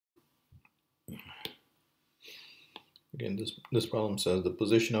Again, this problem says the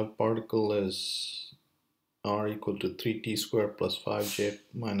position of particle is r equal to 3t squared plus 5j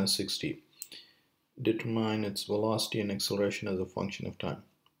minus 6t. Determine its velocity and acceleration as a function of time.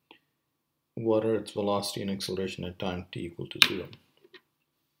 What are its velocity and acceleration at time t equal to 0?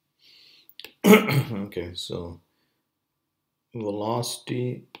 Okay, so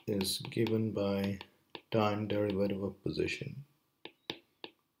velocity is given by time derivative of position.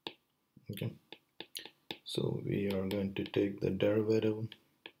 Okay, so we are going to take the derivative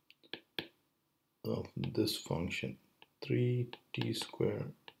of this function 3t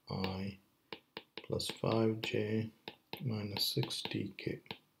squared I plus 5j minus 6tk.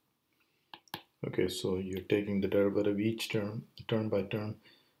 Okay, so you're taking the derivative each term by term.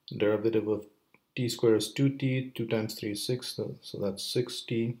 Derivative of t squared is 2t, 2 times 3 is 6, so that's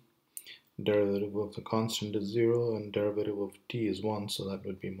 6t. Derivative of the constant is 0, and derivative of t is 1, so that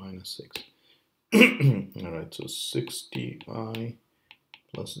would be minus 6. Alright, so 6ti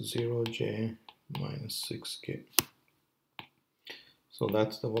plus 0j minus 6k. So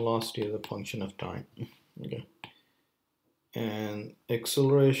that's the velocity as a function of time. Okay, and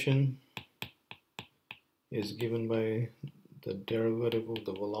acceleration is given by the derivative of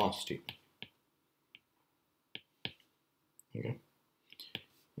the velocity. Okay,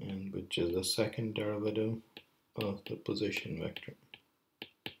 and which is the second derivative of the position vector.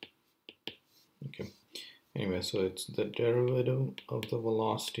 Okay, anyway, so it's the derivative of the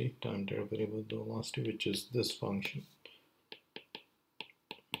velocity, time derivative of the velocity, which is this function,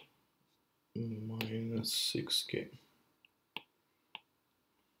 minus 6k.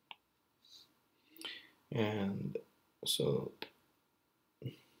 And so,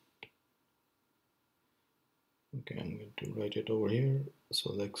 okay, I'm going to write it over here.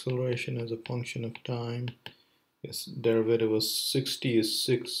 So the acceleration as a function of time is derivative of 60 is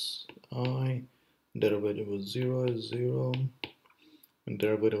 6i, derivative of 0 is 0, and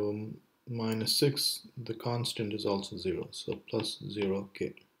derivative of minus 6, the constant is also 0, so plus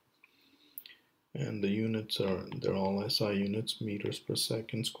 0k. And the units are, they're all SI units, meters per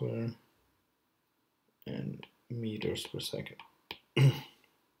second square and meters per second.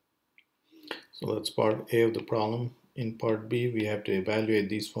 So that's part A of the problem. In part B, we have to evaluate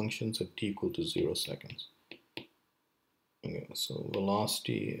these functions at t equal to 0 seconds. Okay, so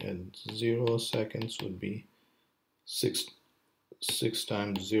velocity at 0 seconds would be 6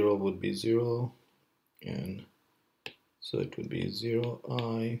 times 0 would be 0, and so it would be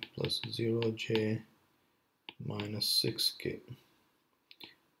 0i plus 0j minus 6k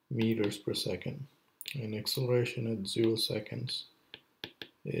meters per second. And acceleration at 0 seconds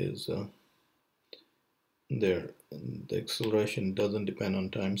is there. The acceleration doesn't depend on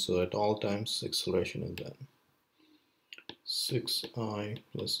time, so at all times acceleration is that 6i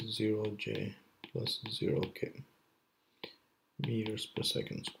plus 0j plus 0k meters per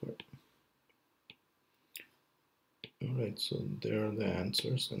second squared. Alright, so there are the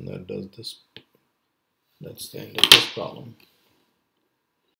answers, and that does this. That's the end of this problem.